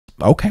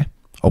Okay.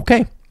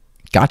 Okay.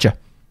 Gotcha.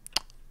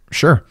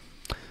 Sure.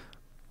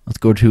 Let's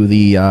go to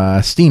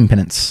the steam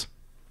penance.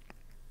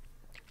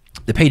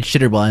 The page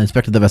shittered while I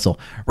inspected the vessel.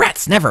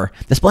 Rats, never!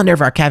 The splendor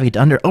of our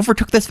Cavia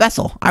overtook this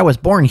vessel. I was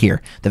born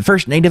here, the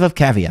first native of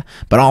Cavia.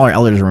 But all our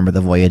elders remember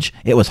the voyage.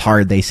 It was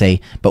hard, they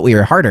say, but we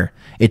were harder.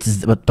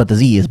 But the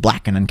sea is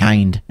black and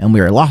unkind, and we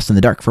were lost in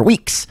the dark for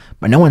weeks.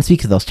 But no one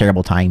speaks of those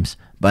terrible times.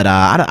 But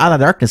out of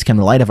darkness came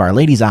the light of Our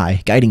Lady's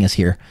eye, guiding us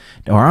here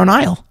to our own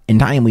isle. In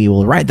time we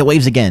will ride the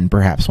waves again,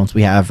 perhaps, once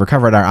we have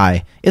recovered our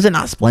eye. Is it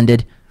not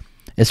splendid?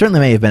 It certainly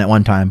may have been at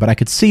one time, but I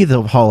could see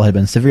the hull had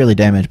been severely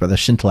damaged by the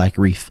Shintalak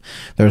reef.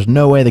 There was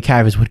no way the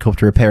Cavies would cope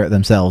to repair it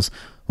themselves.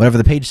 Whatever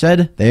the page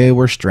said, they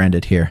were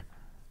stranded here.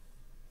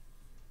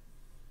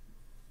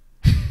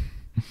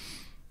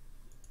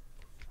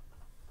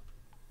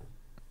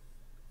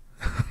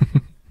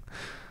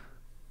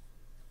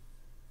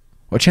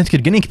 What chance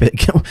could guinea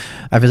pig...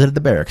 I visited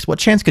the barracks. What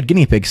chance could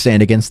guinea pigs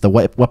stand against the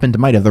weaponed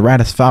might of the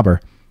Ratus Faber?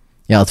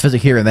 Yeah, let's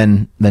visit here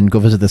and then go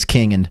visit this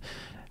king and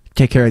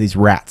take care of these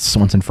rats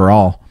once and for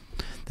all.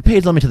 The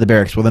page led me to the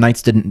barracks, where the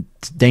knights didn't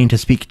deign to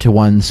speak to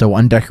one so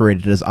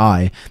undecorated as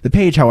I. The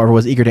page, however,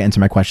 was eager to answer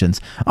my questions.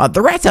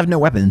 The rats have no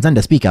weapons, none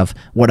to speak of.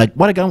 What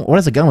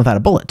is a gun without a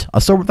bullet? A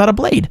sword without a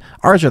blade?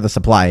 Ours are the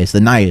supplies, the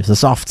knives, the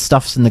soft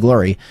stuffs, and the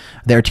glory.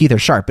 Their teeth are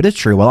sharp, it is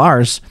true, while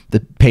ours...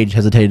 The page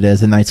hesitated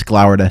as the knights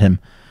glowered at him.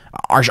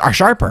 Are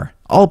sharper.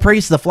 All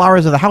praise to the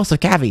flowers of the house of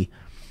Cavi.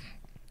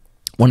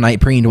 One knight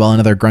preened while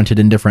another grunted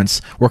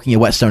indifference, working a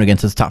whetstone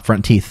against his top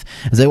front teeth.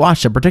 As they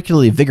watched, a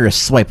particularly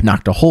vigorous swipe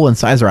knocked a hole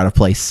incisor out of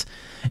place.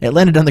 It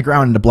landed on the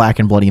ground in a black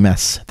and bloody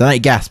mess. The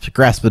knight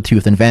grasped the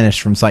tooth, and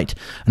vanished from sight.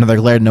 Another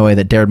glared in a way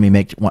that dared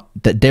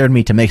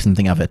me to make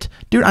something of it.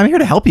 Dude, I'm here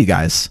to help you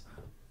guys.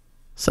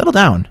 Settle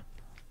down.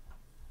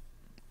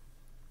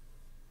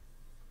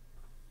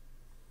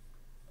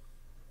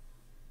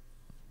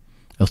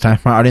 It was time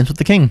for my audience with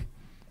the king.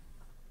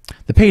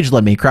 The page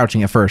led me,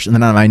 crouching at first, and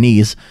then on my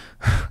knees.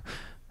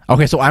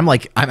 Okay, so I'm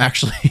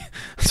actually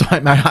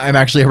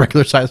a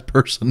regular sized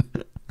person.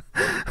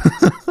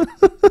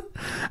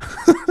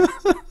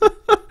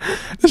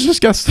 This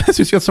just got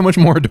so much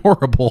more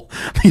adorable.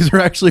 These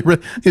are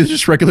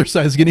just regular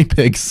sized guinea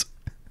pigs.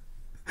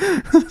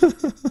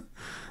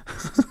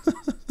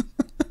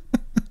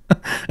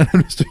 And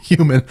I'm just a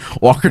human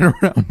walking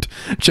around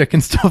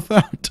checking stuff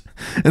out.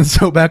 And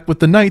so back with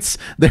the knights,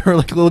 they were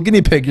like a little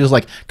guinea pig, just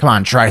like, come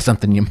on, try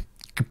something, you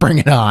bring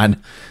it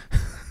on.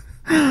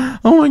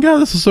 Oh my god,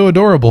 this is so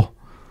adorable.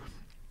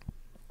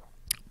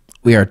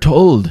 We are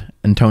told,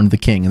 intoned the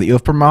king, that you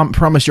have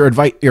promised your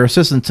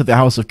assistance to the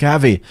house of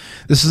Cavi.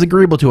 This is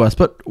agreeable to us,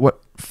 but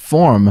what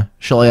form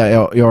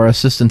shall your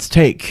assistance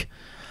take?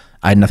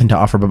 I had nothing to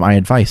offer but my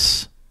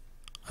advice.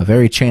 A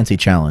very chancy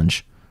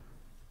challenge.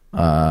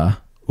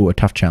 Ooh, a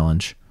tough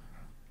challenge.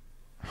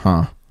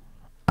 Huh.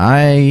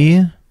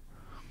 I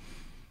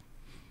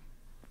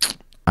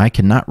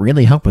cannot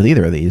really help with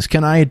either of these.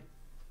 Can I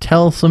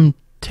tell some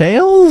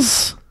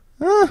tales?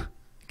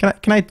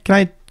 Can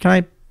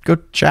I go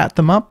chat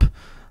them up?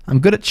 I'm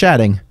good at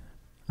chatting.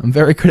 I'm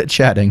very good at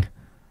chatting.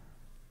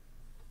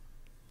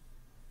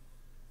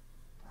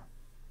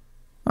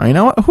 Oh, you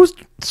know what?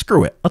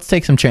 Screw it. Let's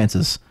take some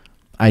chances.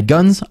 I had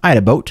guns, I had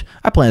a boat,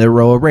 I planned to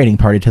row a raiding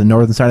party to the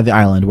northern side of the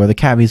island where the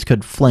Cavies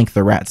could flank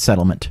the rat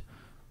settlement.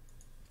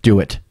 Do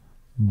it.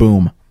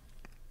 Boom.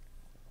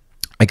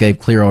 I gave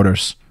clear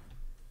orders.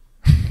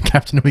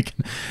 Captain, we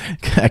can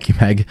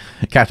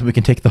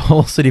take the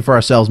whole city for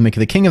ourselves and make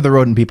the king of the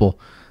rodent people.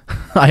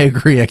 I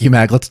agree,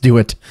 Ekimag, let's do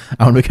it.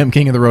 I want to become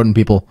king of the rodent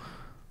people.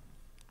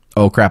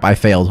 Oh crap, I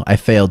failed. I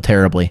failed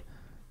terribly.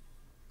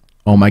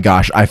 Oh my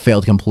gosh, I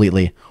failed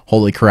completely.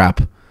 Holy crap.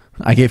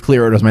 I gave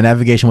clear orders. My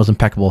navigation was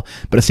impeccable,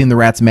 but it seemed the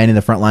rats manning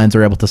the front lines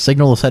were able to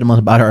signal the settlement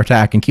about our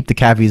attack and keep the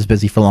Cavies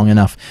busy for long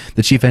enough.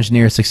 The chief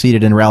engineer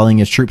succeeded in rallying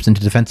his troops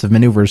into defensive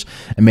maneuvers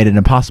and made it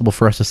impossible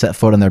for us to set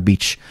foot on their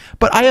beach.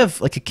 But I have,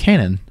 like, a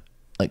cannon.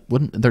 Like,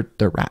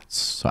 they're rats,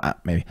 so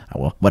maybe I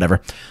will.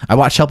 Whatever. I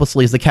watched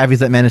helplessly as the Cavies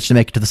that managed to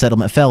make it to the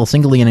settlement fell,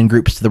 singly and in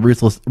groups, to the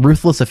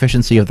ruthless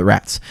efficiency of the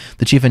rats.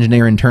 The chief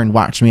engineer in turn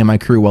watched me and my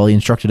crew while he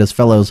instructed his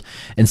fellows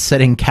in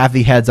setting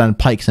Cavie heads on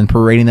pikes and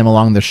parading them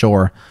along the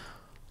shore.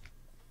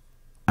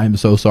 I'm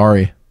so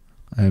sorry.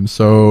 I am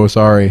so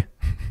sorry.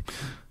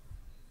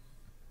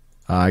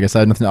 I guess I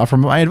had nothing to offer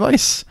my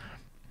advice.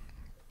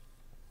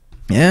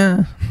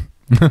 Yeah.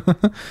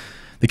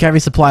 The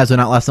Cavi supplies would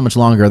not last so much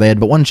longer. They had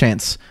but one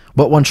choice,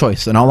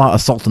 an all-out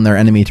assault on their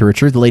enemy to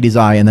retrieve the lady's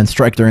eye and then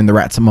strike during the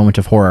rat's moment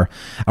of horror.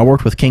 I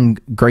worked with King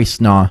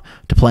Gracenaw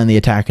to plan the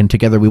attack, and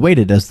together we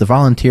waited as the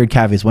volunteered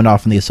Cavies went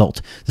off in the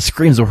assault. The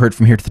screams were heard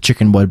from here to the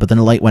chicken wood, but then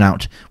the light went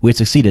out. We had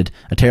succeeded.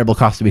 A terrible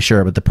cost to be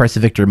sure, but the price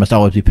of victory must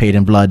always be paid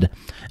in blood.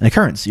 An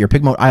occurrence. Your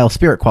Pigmote Isle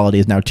spirit quality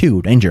is now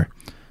 2. Danger.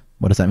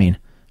 What does that mean?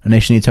 A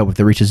nation needs hope. If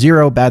it reaches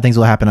 0, bad things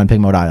will happen on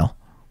Pigmote Isle.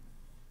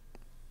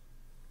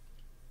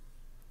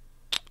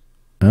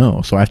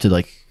 Oh, so I have to,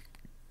 like,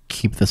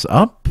 keep this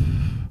up?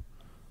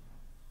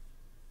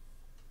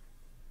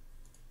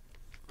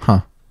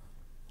 Huh.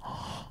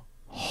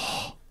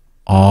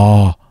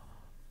 Oh,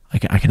 I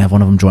can have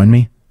one of them join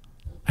me.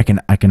 I can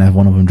have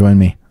one of them join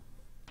me.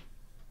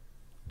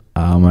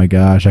 Oh my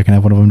gosh, I can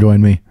have one of them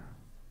join me.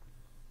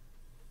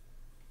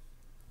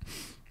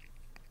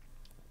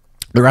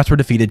 The rats were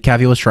defeated.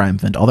 Cavia was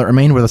triumphant. All that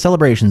remained were the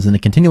celebrations and the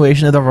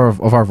continuation of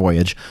our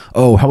voyage.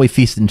 Oh, how we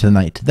feasted into the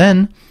night.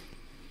 Then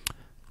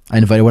I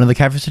invited one of the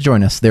Cavias to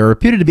join us. They were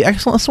reputed to be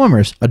excellent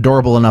swimmers,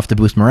 adorable enough to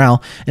boost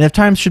morale, and if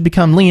times should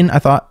become lean, I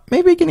thought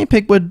maybe Guinea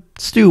Pig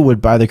Stew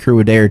would buy the crew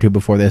a day or two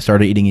before they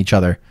started eating each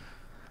other.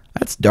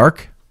 That's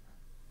dark.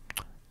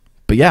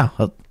 But yeah,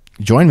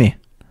 join me.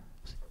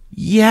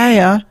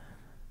 Yeah.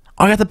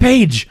 I got the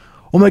page.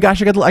 Oh my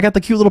gosh, I got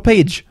the cute little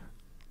page.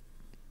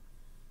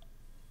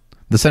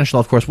 The Seneschal,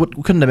 of course,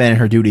 couldn't abandon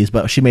her duties,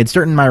 but she made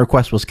certain my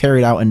request was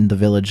carried out in the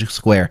village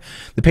square.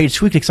 The page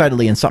squeaked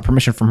excitedly and sought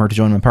permission from her to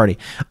join my party.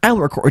 "I'll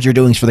record your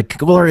doings for the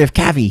glory of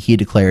Cavi," he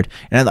declared,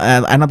 and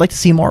I'd like to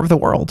see more of the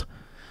world.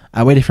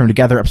 I waited for him to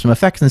gather up some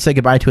effects and say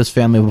goodbye to his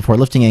family before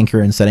lifting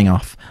anchor and setting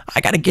off. I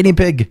got a guinea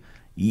pig.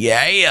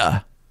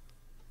 Yeah.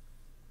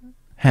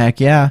 Heck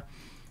yeah.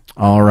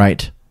 All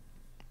right.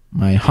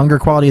 My hunger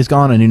quality is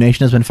gone. A new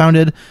nation has been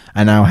founded.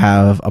 I now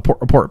have a port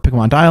report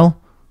Pokemon dial.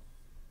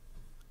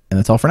 And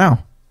that's all for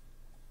now.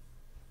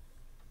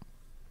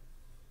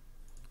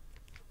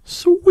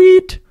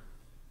 Sweet.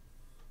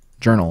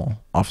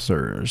 Journal.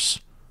 Officers.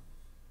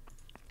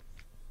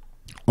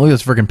 Look at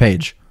this freaking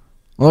page.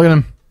 Look at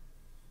him.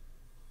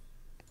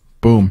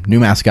 Boom. New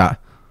mascot.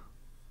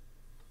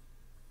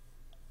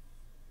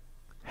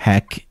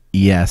 Heck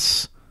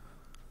yes.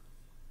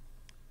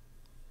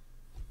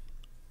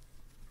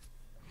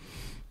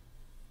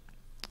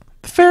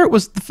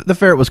 The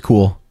ferret was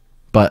cool,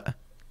 but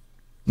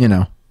you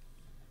know.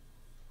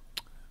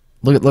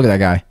 Look at that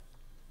guy.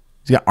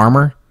 He's got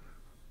armor.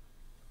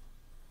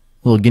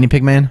 Little guinea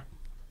pig man.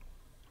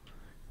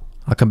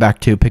 I'll come back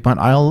to Pigmont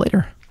Isle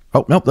later.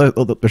 Oh, nope,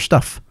 there's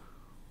stuff.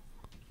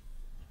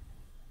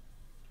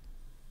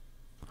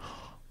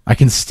 I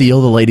can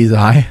steal the lady's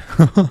eye.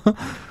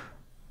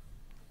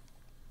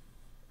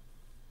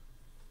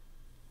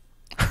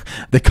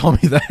 They call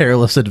me the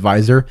hairless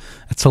advisor.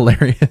 That's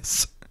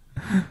hilarious.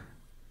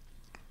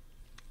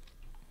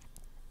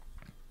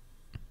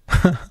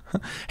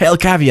 Hail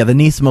Cavia, the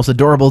niece most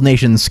adorable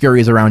nation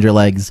scurries around your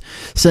legs.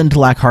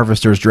 Scintillak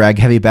harvesters drag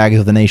heavy bags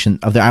of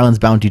the island's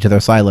bounty to their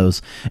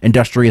silos.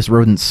 Industrious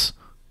rodents.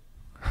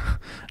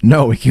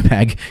 No,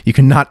 Wikibag, you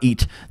cannot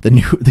eat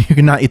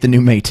the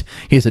new mate.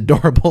 He is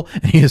adorable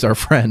and he is our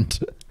friend.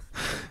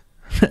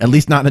 At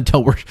least not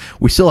until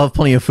we still have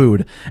plenty of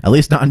food. At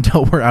least not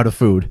until we're out of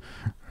food.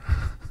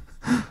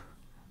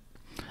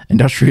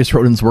 Industrious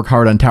rodents work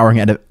hard on towering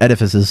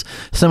edifices,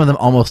 some of them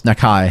almost neck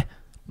high.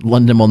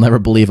 London will never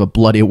believe a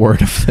bloody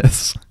word of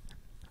this.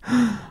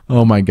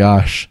 Oh my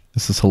gosh.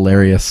 This is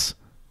hilarious.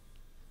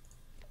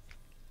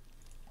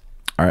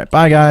 Alright,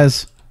 bye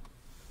guys.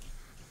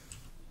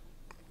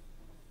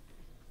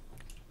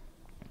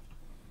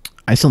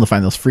 I still need to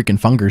find those freaking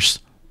fungers.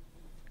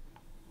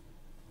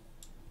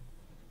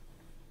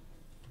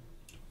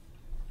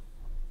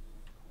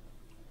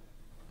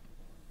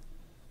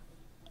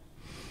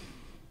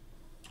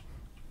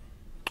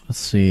 Let's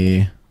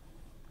see.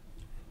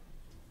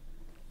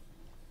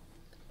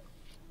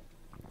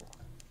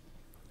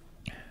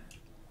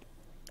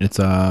 It's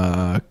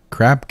a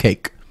crab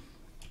cake.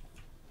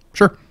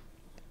 Sure.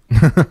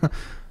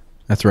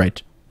 That's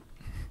right.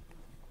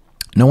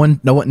 No one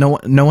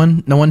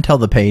tell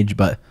the page,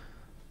 but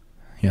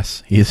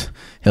yes,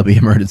 he'll be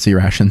emergency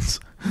rations.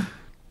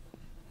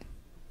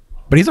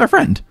 But he's our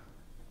friend.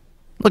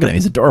 Look at him,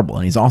 he's adorable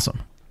and he's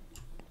awesome.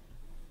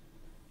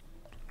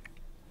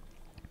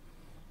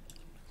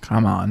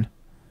 Come on.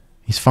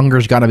 These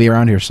fungers gotta be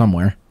around here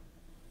somewhere.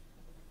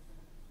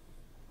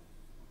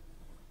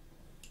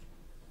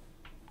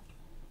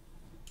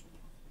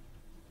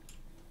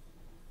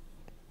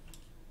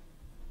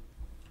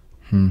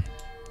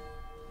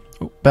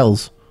 Oh,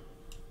 bells.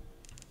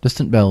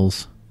 Distant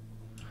bells.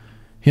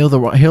 Hear the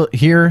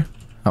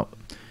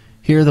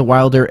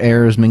wilder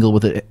airs mingle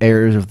with the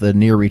airs of the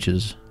near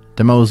reaches.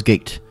 Demo's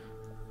Gate.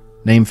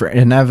 Name for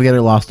a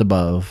navigator lost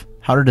above.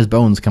 How did his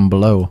bones come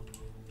below?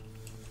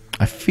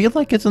 I feel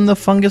like it's in the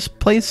fungus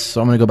place, so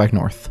I'm gonna go back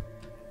north.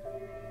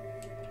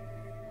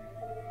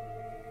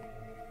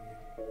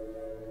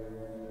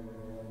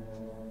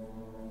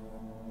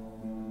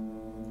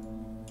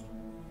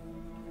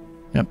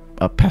 Yep,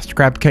 up past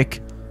crab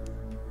cake.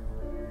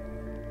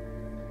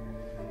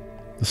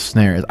 The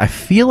snares. I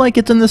feel like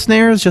it's in the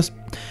snares, just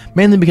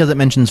mainly because it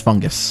mentions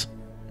fungus.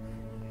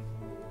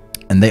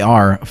 And they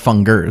are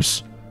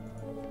fungers.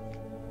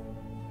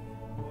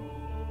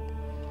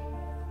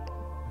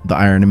 The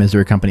Iron and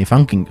Misery Company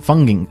funging. It's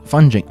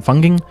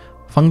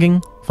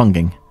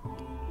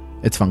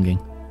funging.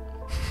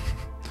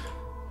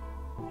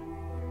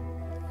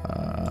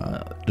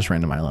 Just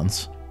random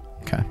islands.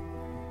 Okay.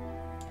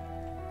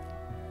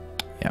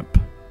 Yep.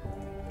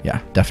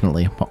 Yeah,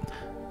 definitely.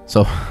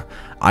 So,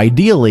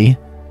 ideally,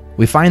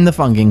 we find the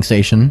funging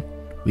station.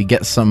 We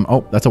get some...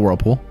 Oh, that's a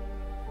whirlpool.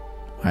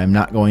 I am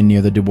not going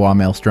near the Dubois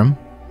Maelstrom.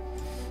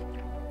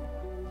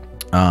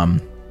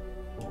 Um,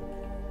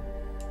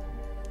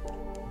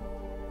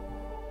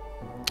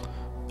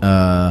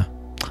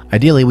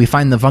 Ideally, we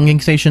find the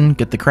funging station,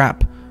 get the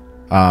crap,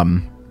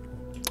 and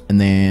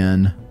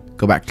then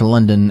go back to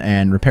London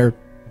and repair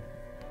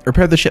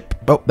the ship.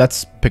 Oh,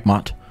 that's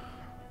Pigmont.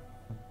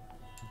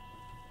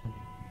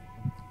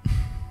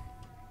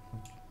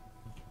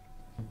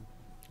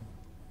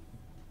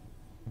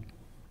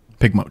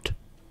 Pigmont.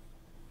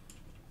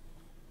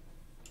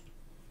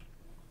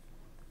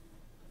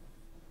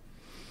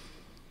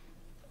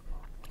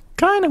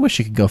 Kinda wish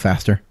you could go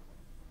faster.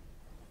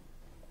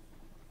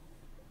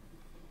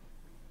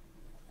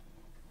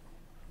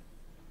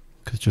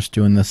 Because just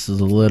doing this is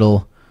a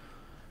little...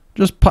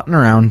 just putting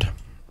around.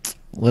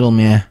 A little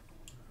meh.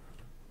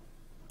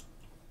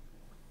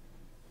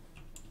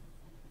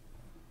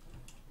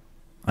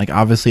 Like,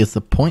 obviously it's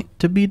the point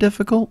to be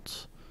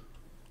difficult.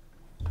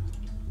 You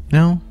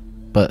know?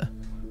 But,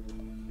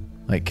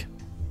 like...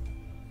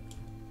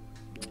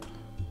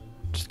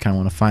 just kind of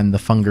want to find the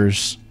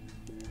fungers.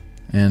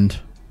 And...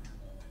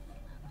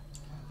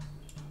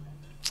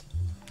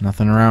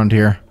 nothing around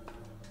here.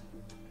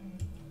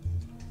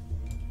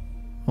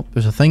 Oh,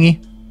 there's a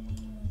thingy.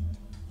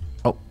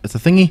 Oh, it's a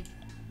thingy.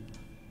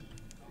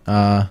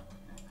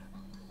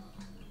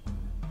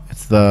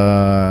 It's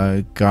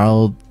the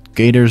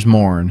Gator's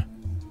Morn.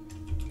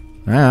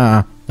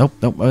 Ah, nope.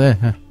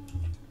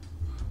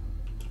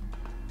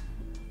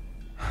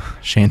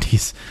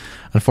 Shanties.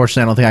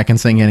 Unfortunately, I don't think I can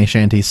sing any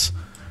shanties.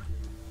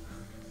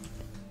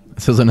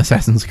 This is an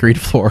Assassin's Creed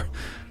floor.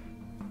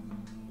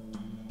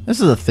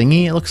 This is a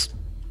thingy. It looks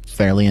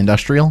fairly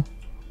industrial.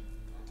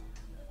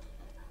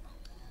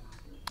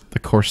 The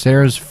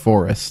Corsair's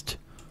Forest.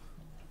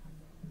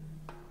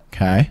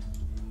 Okay.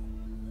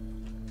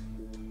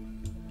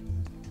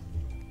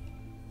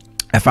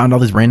 I found all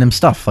these random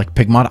stuff, like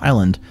Pigmont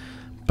Island,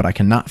 but I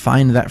cannot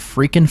find that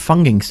freaking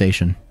funging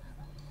station.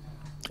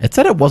 It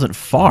said it wasn't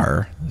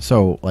far,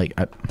 so, like,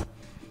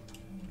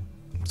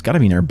 it's gotta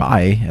be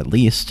nearby, at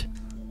least.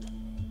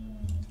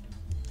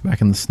 Back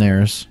in the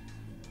snares.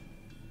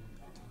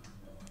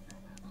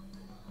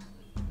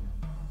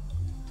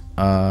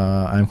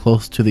 I'm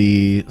close to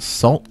the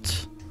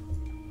salt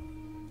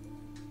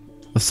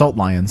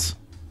lions.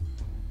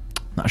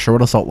 Not sure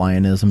what a salt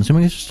lion is. I'm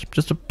assuming it's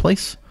just a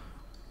place.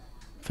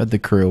 Fed the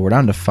crew. We're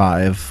down to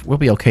 5. We'll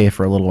be okay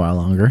for a little while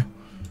longer.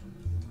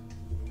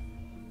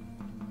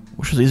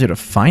 Wish it was easier to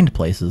find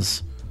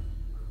places.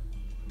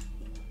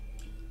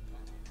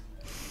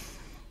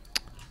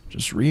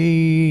 Just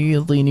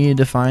really need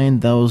to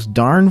find those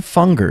darn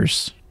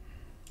fungers.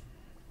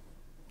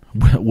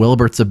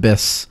 Wilbert's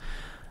Abyss.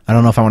 I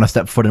don't know if I want to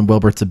step foot in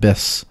Wilbert's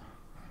Abyss.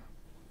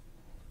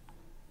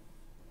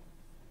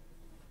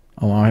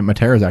 Oh, my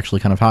terror is actually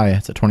kind of high.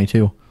 It's at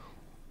 22.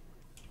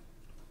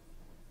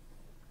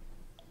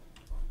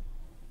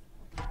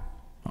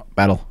 Oh,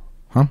 battle.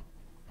 Huh?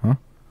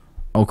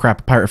 Oh,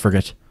 crap. Pirate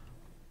frigate.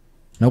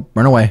 Nope.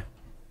 Run away.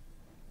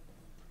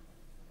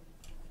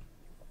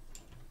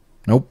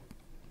 Nope.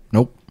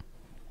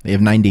 They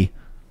have 90.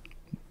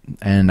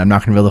 And I'm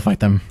not going to be able to fight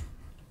them.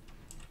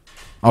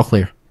 All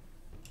clear.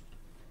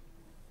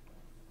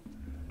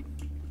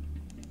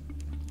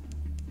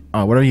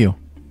 Oh, what are you?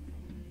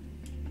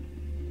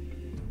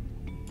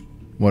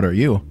 What are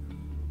you?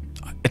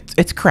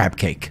 It's crab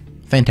cake.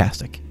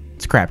 Fantastic.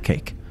 It's crab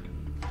cake.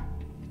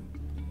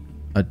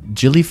 A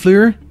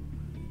gillifleur?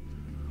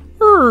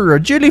 A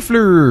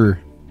gillifleur!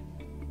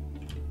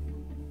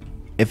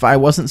 If I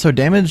wasn't so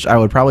damaged, I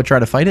would probably try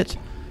to fight it.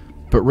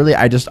 But really,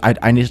 I just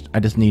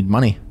need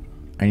money.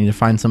 I need to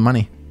find some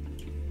money.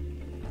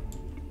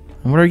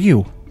 And what are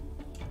you?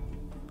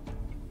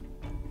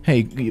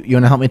 Hey, you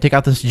want to help me take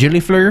out this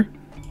gillifleur?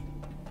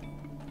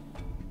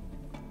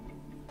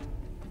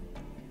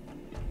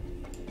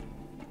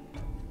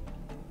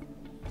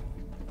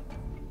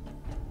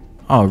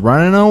 Oh,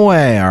 running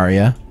away, are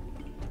ya?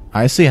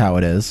 I see how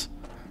it is.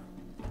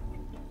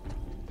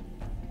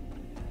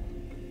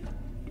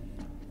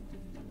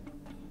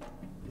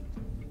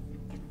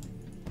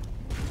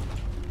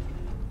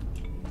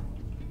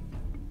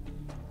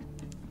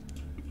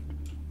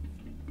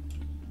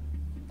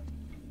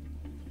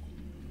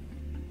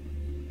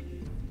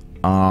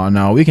 Oh,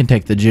 no, we can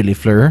take the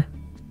gillifleur.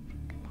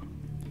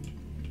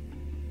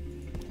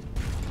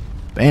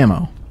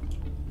 Bammo.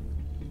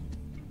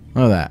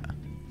 Look at that.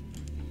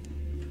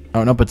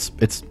 Oh, nope,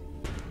 it's...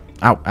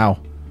 Ow.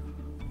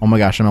 Oh my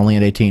gosh, I'm only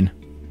at 18.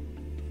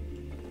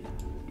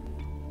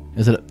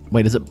 Is it...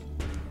 Wait, is it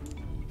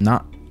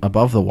not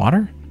above the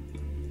water?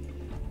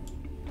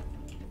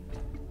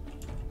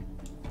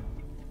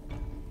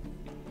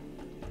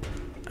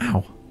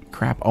 Ow.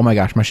 Crap. Oh my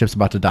gosh, my ship's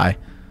about to die.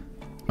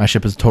 My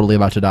ship is totally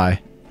about to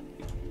die.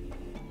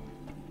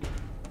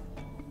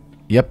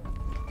 Yep.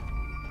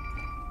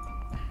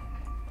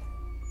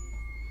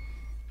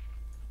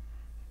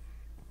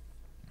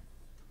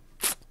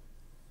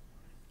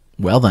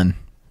 Well then.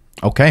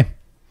 Okay.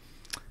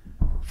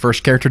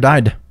 First character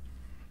died.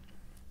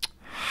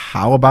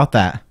 How about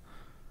that?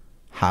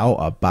 How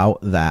about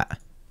that?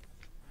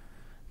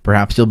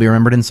 Perhaps you'll be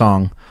remembered in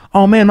song.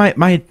 Oh man,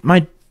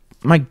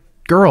 my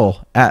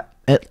girl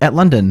at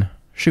London.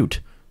 Shoot.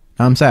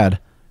 Now I'm sad.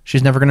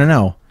 She's never gonna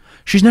know.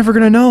 She's never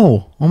gonna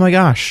know. Oh my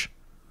gosh.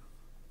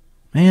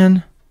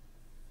 Man.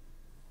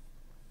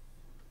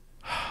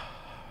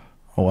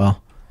 Oh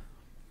well.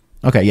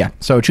 Okay, yeah.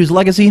 So choose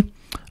legacy.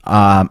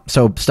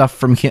 So stuff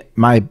from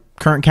my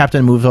current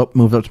captain moves up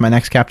to my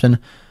next captain.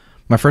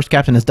 My first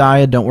captain has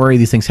died. Don't worry,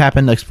 these things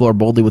happen. Explore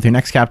boldly with your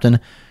next captain.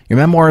 Your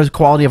memoir's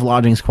quality of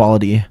lodging's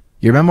quality.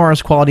 Your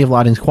memoir's quality of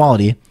lodging's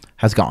quality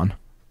has gone.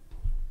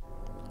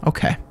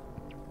 Okay.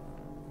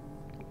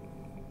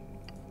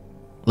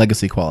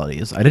 Legacy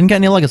qualities. I didn't get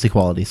any legacy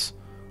qualities.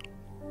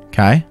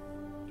 Okay.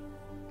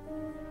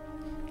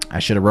 I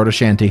should have wrote a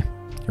shanty.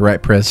 You're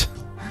right, Priz.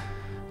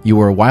 You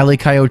were a wily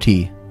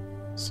coyote.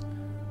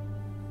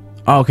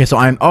 Oh, okay, so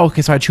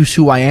so I choose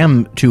who I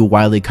am to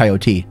wily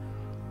coyote.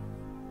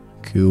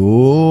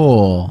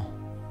 Cool.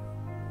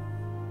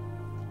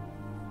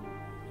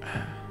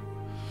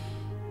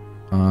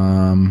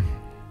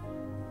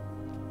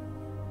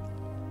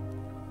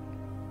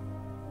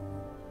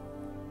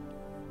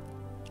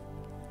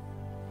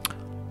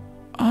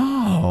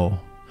 Oh.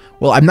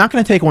 Well, I'm not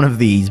going to take one of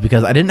these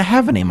because I didn't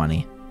have any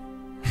money.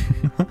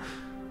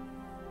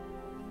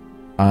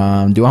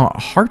 Do I want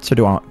hearts or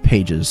do I want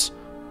pages?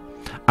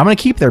 I'm going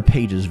to keep their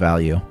pages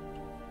value.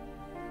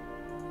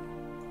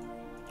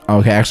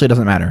 Okay, actually it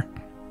doesn't matter.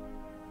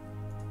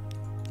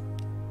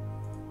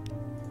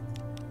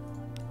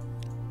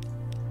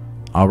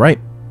 All right,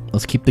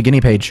 let's keep the guinea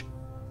page.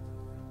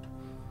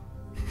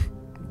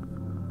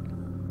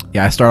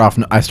 Yeah, I start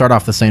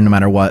off the same no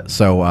matter what.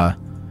 So,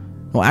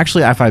 well,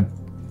 actually, if I,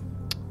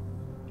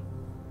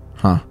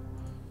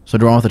 So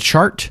do I want the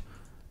chart,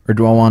 or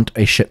do I want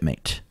a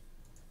shipmate?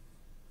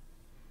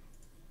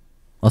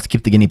 Let's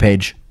keep the guinea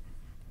page.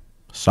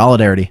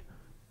 Solidarity.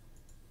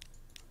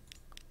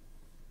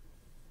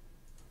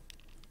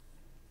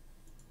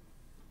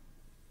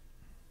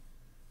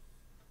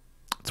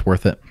 It's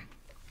worth it.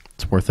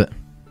 It's worth it.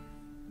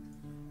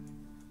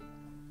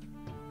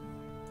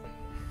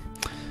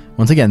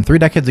 Once again, 3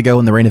 decades ago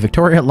in the reign of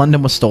Victoria,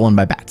 London was stolen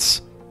by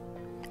bats.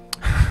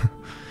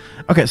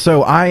 Okay,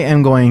 so I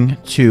am going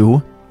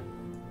to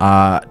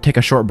take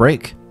a short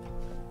break,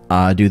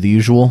 do the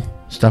usual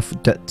stuff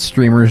that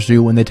streamers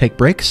do when they take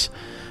breaks,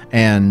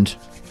 and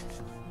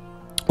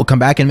we'll come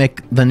back and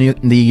make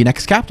the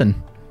next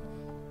captain.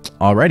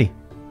 Alrighty.